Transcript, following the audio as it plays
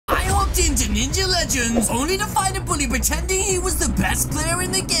hopped into Ninja Legends only to find a bully pretending he was the best player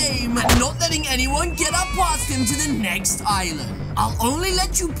in the game and not letting anyone get up past him to the next island. I'll only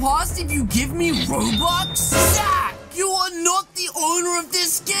let you pass if you give me Robux? Zach! You are not the owner of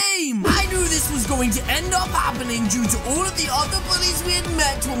this game! I knew this was going to end up happening due to all of the other bullies we had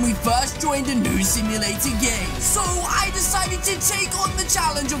met when we first joined a new simulator game. So I decided to take on the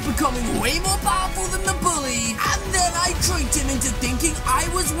challenge of becoming way more powerful than the bully, and then I tricked him into thinking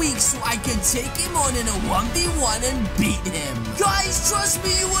I was weak so I could take him on in a 1v1 and beat him. Guys, trust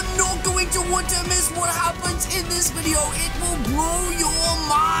me, you are not going to want to miss what happens in this video. It will blow your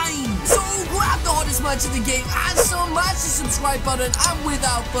mind. So grab the hottest match of the game and smash the subscribe button, and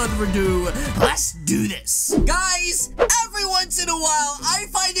without further ado, let's do this. Guys, every once in a while, I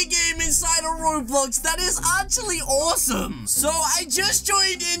find a game inside of Roblox that is actually awesome. So I just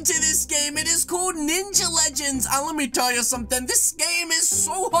joined into this game. It is called Ninja Legends, and let me tell you something, this game is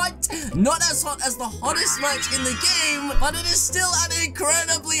so hot. Not as hot as the hottest match in the game, but it is still an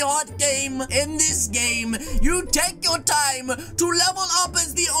incredibly hot game. In this game, you take your time to level up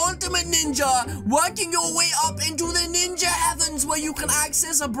as the ultimate ninja, working your way up into the ninja heavens where you can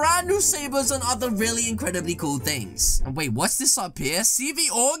access a brand new sabers and other really incredibly cool things. And wait, what's this up here? CV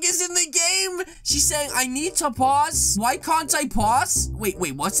Org is in the game? She's saying I need to pause. Why can't I pause? Wait,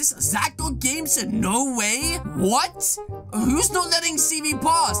 what's this? Zach.Game Game said no way? What? Who's not letting CV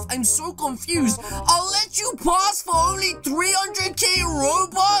pause? I'm so confused. I'll let you pause for only 300k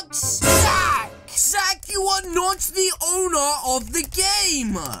Robux? Zach, you are not the owner of the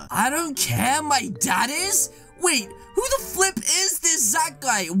game. I don't care, my dad is? Wait, who the flip is this Zach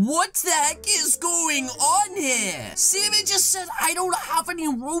guy? What the heck is going on here? Saber just said I don't have any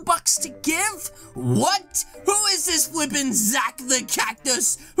Robux to give? What? Who is this flipping Zach the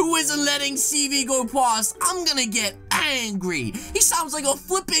Cactus who isn't letting CV go past? I'm gonna get angry. He sounds like a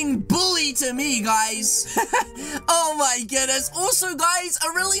flipping bully to me, guys. Oh my goodness. Also, guys,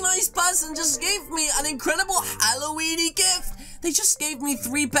 a really nice person just gave me an incredible Halloweeny gift. They just gave me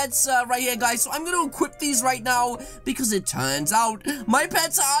 3 pets right here, guys, so I'm going to equip these right now because it turns out my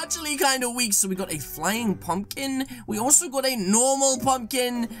pets are actually kind of weak. So we got a flying pumpkin. We also got a normal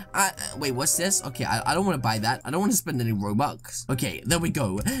pumpkin. Wait, what's this? Okay, I don't want to buy that. I don't want to spend any Robux. Okay, there we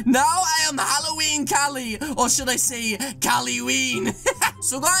go. Now I am Halloween Callie, or should I say Callieween?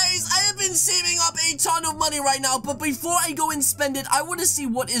 So, guys, I have been saving up a ton of money right now, but before I go and spend it, I want to see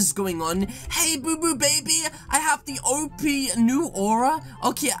what is going on. Hey, boo-boo baby, I have the OP new aura.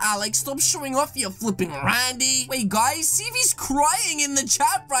 Okay, Alex, stop showing off your flipping Randy. Wait, guys, CV's crying in the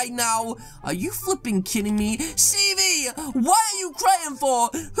chat right now. Are you flipping kidding me? CV, what are you crying for?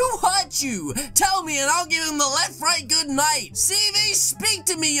 Who hurt you? Tell me and I'll give him the left, right, good night. CV, speak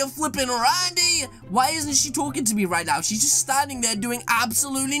to me, you flipping Randy. Why isn't she talking to me right now? She's just standing there doing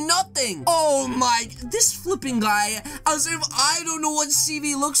absolutely nothing. Oh my, this flipping guy, as if I don't know what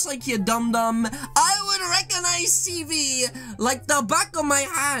CV looks like, you dum-dum. I would recognize CV like the back of my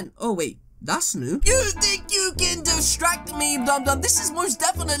hand. Oh wait, that's new. You think you can distract me, dum-dum? This is most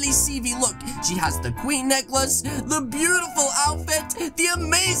definitely CV. Look, she has the queen necklace, the beautiful outfit, the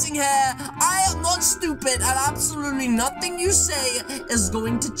amazing hair. I am not stupid, and absolutely nothing you say is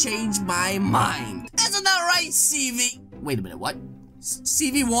going to change my mind. Isn't that right, CV? Wait a minute, what?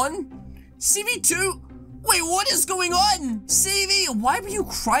 CV1? CV2? Wait, what is going on? CV, why were you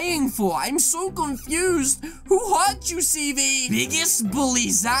crying for? I'm so confused. Who hurt you, CV? Biggest bully,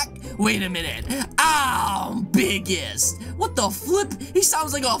 Zach? Wait a minute. Ow, biggest. What the flip? He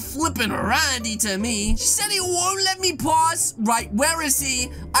sounds like a flippin' Randy to me. She said he won't let me pause. Right, where is he?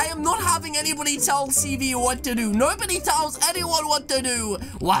 I am not having anybody tell CV what to do. Nobody tells anyone what to do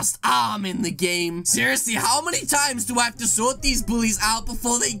whilst I'm in the game. Seriously, how many times do I have to sort these bullies out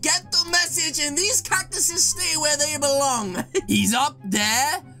before they get the message and these cactuses stay where they belong? He's up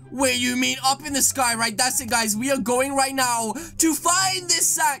there. Where you mean up in the sky, right? That's it, guys. We are going right now to find this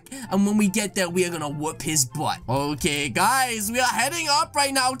sack. And when we get there, we are gonna whoop his butt. Okay, guys, we are heading up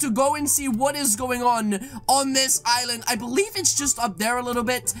right now to go and see what is going on this island. I believe it's just up there a little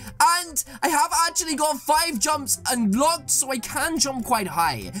bit. And I have actually got 5 jumps unlocked, so I can jump quite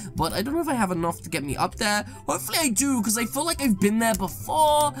high. But I don't know if I have enough to get me up there. Hopefully I do, because I feel like I've been there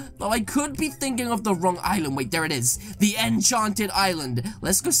before. Though I could be thinking of the wrong island. Wait, there it is. The Enchanted Island.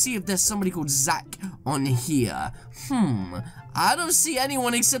 Let's go see if there's somebody called Zach on here. I don't see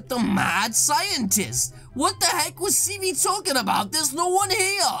anyone except the mad scientist. What the heck was CV talking about? There's no one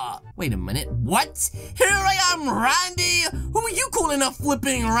here. Wait a minute. What? Here I am, Randy. Who are you calling a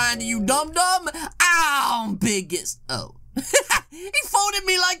flipping Randy, you dum-dum? Ow, biggest. Oh. He folded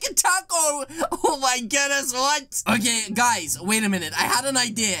me like a taco. Oh my goodness, what? Okay, guys, wait a minute. I had an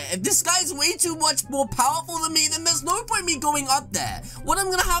idea. If this guy's way too much more powerful than me, then there's no point me going up there. What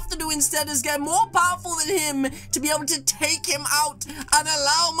I'm gonna have to do instead is get more powerful than him to be able to take him out and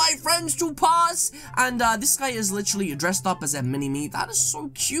allow my friends to pass. And this guy is literally dressed up as a mini-me. That is so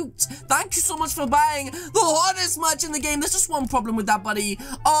cute. Thank you so much for buying the hardest merch in the game. There's just one problem with that, buddy.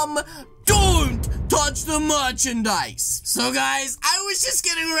 Don't touch the merchandise. So guys, I was just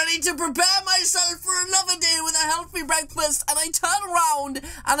getting ready to prepare myself for another day with a healthy breakfast, and I turn around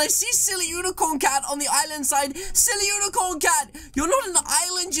and I see Silly Unicorn Cat on the island side. Silly Unicorn Cat, you're not an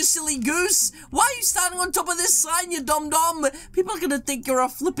island, you silly goose. Why are you standing on top of this sign, you dum-dum? People are gonna think you're a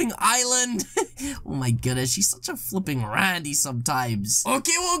flipping island. Oh my goodness, she's such a flipping randy sometimes.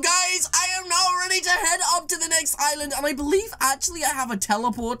 Okay, well guys, I am now ready to head up to the next island, and I believe actually I have a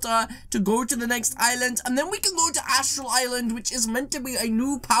teleporter to go to the next island, and then we can go to Astral Island, which is meant to be a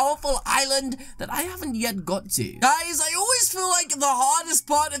new powerful island that I haven't yet got to. Guys, I always feel like the hardest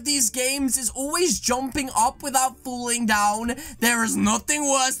part of these games is always jumping up without falling down. There is nothing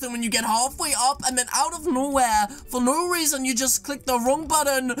worse than when you get halfway up and then out of nowhere, for no reason, you just click the wrong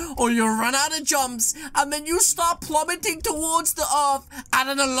button or you run out of jumps, and then you start plummeting towards the earth at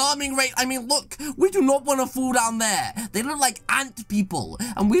an alarming rate. I mean, look, we do not want to fall down there. They look like ant people,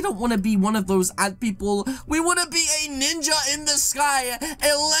 and we don't want to be one of those ant people. We want to be a ninja in the sky,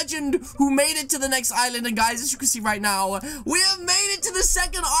 a legend who made it to the next island. And guys, as you can see right now, we have made it to the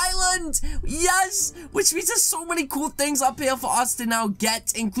second island. Yes, which means there's so many cool things up here for us to now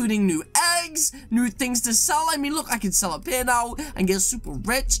get, including new eggs, new things to sell. I mean, look, I can sell up here now and get super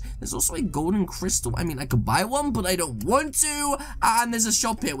rich. There's also a golden crystal. I mean, I could buy one, but I don't want to. And there's a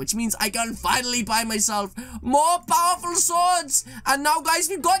shop here, which means I can finally buy myself more powerful swords. And now, guys,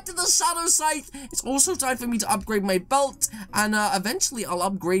 we got to the shadow site. It's also time for me to upgrade my belt, and eventually I'll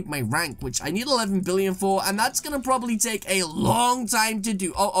upgrade my rank, which I need 11 billion for, and that's gonna probably take a long time to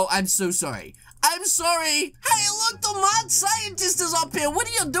do. Oh, I'm so sorry. I'm sorry. Hey, look, the mad scientist is up here. What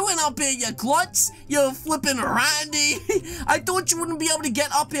are you doing up here, you klutz? You flipping randy. I thought you wouldn't be able to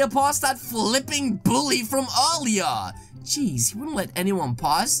get up here past that flipping bully from earlier. Jeez, he wouldn't let anyone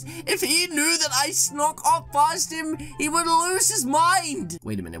pass. If he knew that I snuck up past him, he would lose his mind.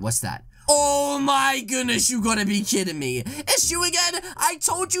 Wait a minute, what's that? Oh my goodness, you gotta be kidding me. It's you again. I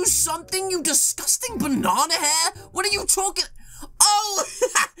told you something, you disgusting banana hair. What are you talking? Oh,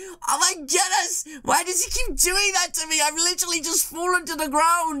 oh my goodness. Why does he keep doing that to me? I've literally just fallen to the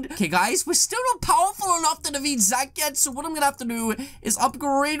ground. Okay, guys, we're still not powerful enough to defeat Zach yet, so what I'm gonna have to do is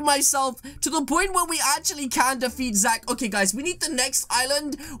upgrade myself to the point where we actually can defeat Zach. Okay, guys, we need the next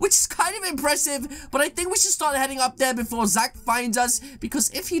island, which is kind of impressive, but I think we should start heading up there before Zach finds us, because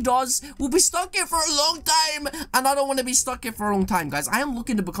if he does, we'll be stuck here for a long time, and I don't want to be stuck here for a long time, guys. I am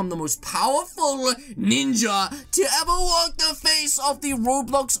looking to become the most powerful ninja to ever walk the face of the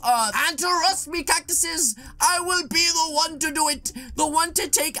Roblox earth. And trust me, cactuses, I will be the one to do it. The one to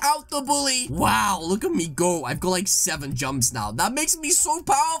take out the bully. Wow, look at me go. I've got like 7 jumps now. That makes me so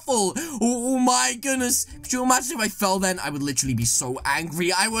powerful. Oh my goodness. Could you imagine if I fell then? I would literally be so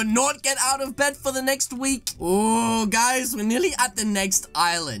angry. I would not get out of bed for the next week. Oh, guys, we're nearly at the next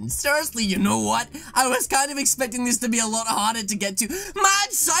island. Seriously, you know what? I was kind of expecting this to be a lot harder to get to.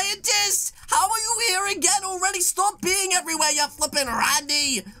 Mad scientist! How are you here again already? Stop being everywhere, you flipping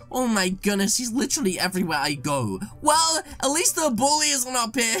randy! Oh my goodness, he's literally everywhere I go. Well, at least the bully isn't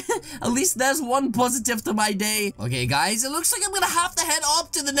up here. At least there's one positive to my day. Okay, guys, it looks like I'm gonna have to head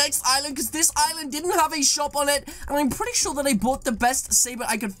up to the next island because this island didn't have a shop on it, and I'm pretty sure that I bought the best saber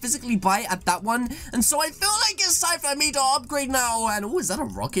I could physically buy at that one, and so I feel like it's time for me to upgrade now. And oh, is that a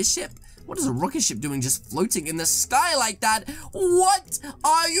rocket ship? What is a rocket ship doing just floating in the sky like that? What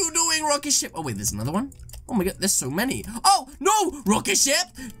are you doing, rocket ship? Oh, wait, there's another one? Oh my god, there's so many. Oh, no, rocket ship.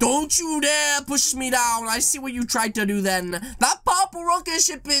 Don't you dare push me down. I see what you tried to do then. That purple rocket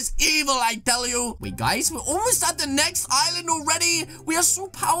ship is evil, I tell you. Wait, guys, we're almost at the next island already. We are so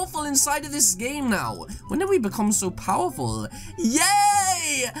powerful inside of this game now. When did we become so powerful?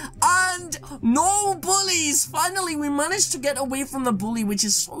 Yay! And no bullies. Finally, we managed to get away from the bully, which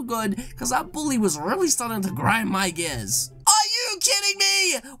is so good because that bully was really starting to grind my gears. Are you kidding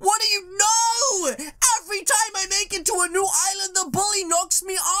me? What do you know? Every time I make it to a new island, the bully knocks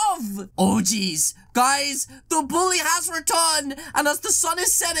me off. Oh, geez. Guys, the bully has returned, and as the sun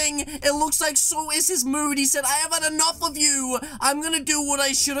is setting, it looks like so is his mood. He said, I have had enough of you. I'm gonna do what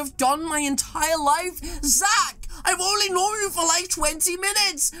I should have done my entire life. Zach, I've only known you for like 20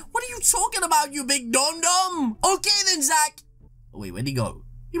 minutes. What are you talking about, you big dum-dum? Okay then, Zach. Oh, wait, where'd he go?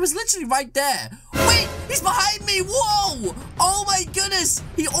 He was literally right there. Wait, he's behind me. Whoa. Oh my goodness.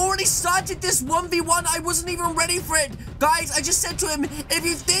 He already started this 1v1. I wasn't even ready for it. Guys, I just said to him, if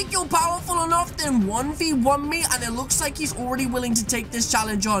you think you're powerful enough, then 1v1 me. And it looks like he's already willing to take this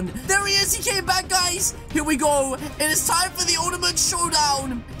challenge on. There he is. He came back, guys. Here we go. It is time for the ultimate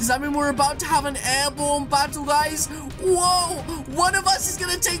showdown. Does that mean we're about to have an airborne battle, guys? Whoa. One of us is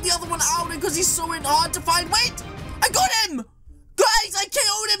going to take the other one out because he's so hard to find. Wait, I got him. Guys, I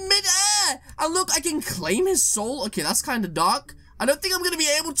KO'd him mid-air. And look, I can claim his soul. Okay, that's kind of dark. I don't think I'm going to be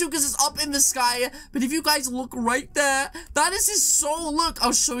able to because it's up in the sky. But if you guys look right there, that is his soul. Look,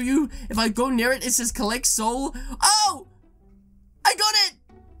 I'll show you. If I go near it, it says collect soul. Oh, I got it.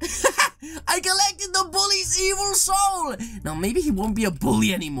 I collected the bully's evil soul. Now, maybe he won't be a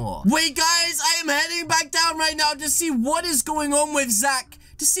bully anymore. Wait, guys, I am heading back down right now to see what is going on with Zach.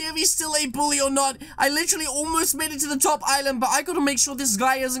 To see if he's still a bully or not. I literally almost made it to the top island, but I gotta make sure this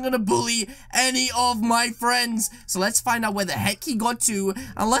guy isn't gonna bully any of my friends. So let's find out where the heck he got to,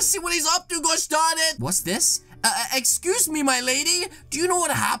 and let's see what he's up to, gosh darn it. What's this? Excuse me, my lady. Do you know what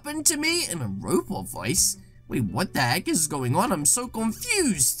happened to me? In a robot voice? Wait, what the heck is going on? I'm so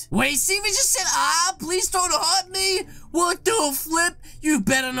confused. Wait, Stevie just said, please don't hurt me. What the flip? You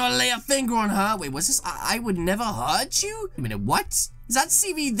better not lay a finger on her. Wait, what's this? I would never hurt you? Wait a minute, what? Is that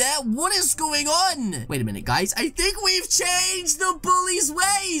CV there? What is going on? Wait a minute, guys. I think we've changed the bully's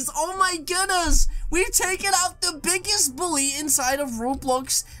ways. Oh my goodness. We've taken out the biggest bully inside of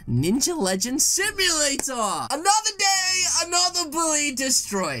Roblox Ninja Legend Simulator. Another day, another bully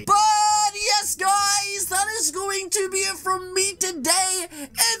destroyed. But yes, guys, that is going to be it from me today.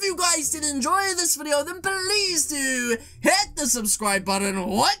 If you guys did enjoy this video, then please do hit the subscribe button.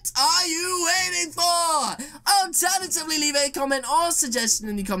 What are you waiting for? Alternatively, leave a comment or suggestion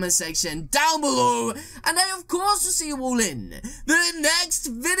in the comment section down below. And I, of course, will see you all in the next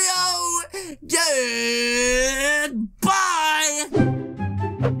video.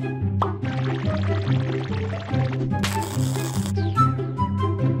 Goodbye.